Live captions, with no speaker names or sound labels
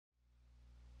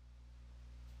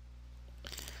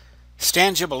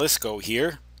Stan Gibilisco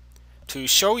here to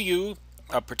show you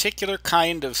a particular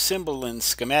kind of symbol in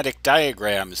schematic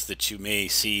diagrams that you may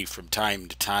see from time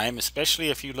to time, especially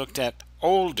if you looked at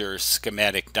older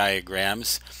schematic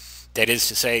diagrams, that is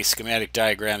to say schematic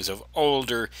diagrams of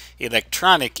older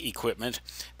electronic equipment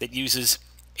that uses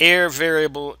air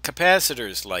variable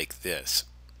capacitors like this.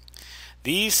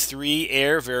 These three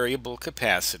air variable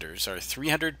capacitors are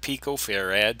 300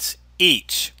 picofarads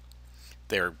each.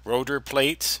 Their rotor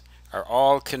plates are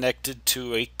all connected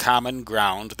to a common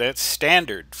ground that's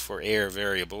standard for air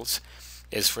variables,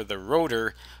 is for the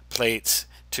rotor plates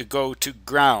to go to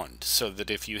ground, so that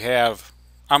if you have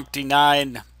umpty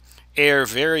 9 air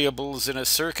variables in a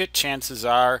circuit, chances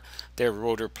are their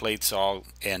rotor plates all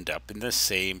end up in the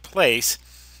same place.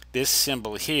 This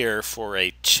symbol here for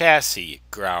a chassis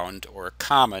ground or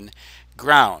common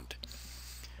ground.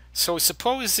 So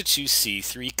suppose that you see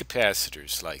three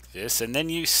capacitors like this, and then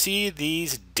you see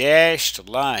these dashed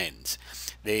lines.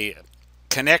 They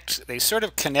sort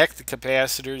of connect the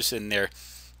capacitors, and they're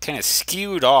kind of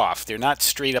skewed off. They're not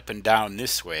straight up and down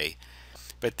this way,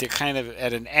 but they're kind of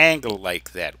at an angle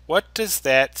like that. What does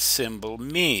that symbol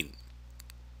mean?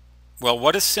 Well,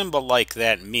 what a symbol like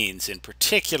that means, in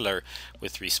particular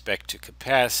with respect to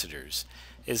capacitors,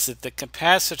 is that the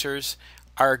capacitors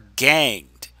are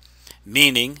ganged,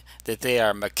 meaning that they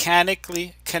are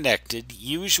mechanically connected,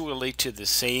 usually to the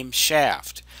same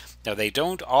shaft. Now, they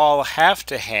don't all have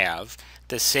to have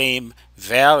the same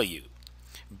value,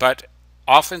 but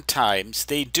oftentimes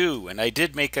they do, and I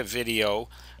did make a video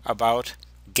about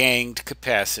ganged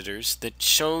capacitors that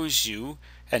shows you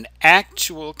an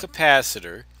actual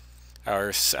capacitor,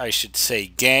 or I should say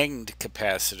ganged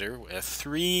capacitor, a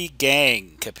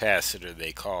 3-gang capacitor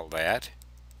they call that.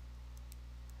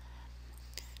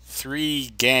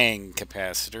 3-gang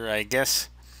capacitor. I guess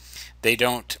they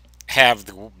don't have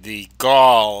the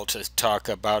gall to talk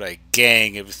about a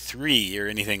gang of 3 or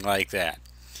anything like that.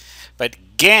 But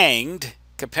ganged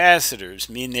capacitors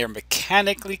mean they're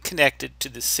mechanically connected to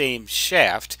the same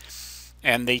shaft,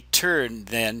 and they turn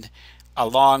then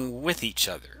along with each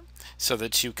other, so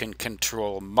that you can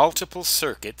control multiple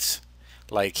circuits,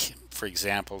 like, for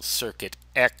example, circuit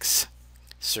X,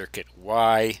 circuit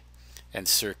Y, and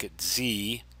circuit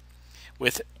Z,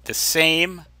 with the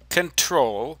same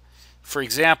control. For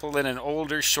example, in an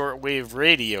older shortwave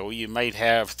radio, you might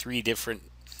have 3 different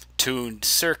tuned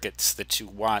circuits that you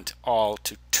want all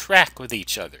to track with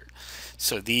each other.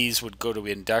 So these would go to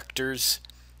inductors,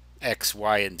 X,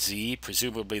 Y, and Z,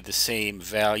 presumably the same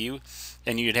value,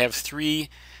 and you'd have 3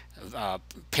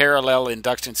 parallel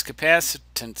inductance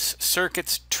capacitance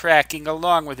circuits tracking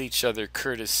along with each other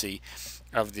courtesy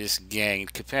of this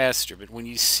ganged capacitor. But when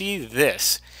you see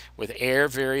this with air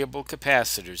variable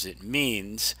capacitors, it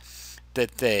means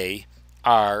that they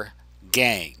are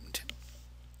ganged.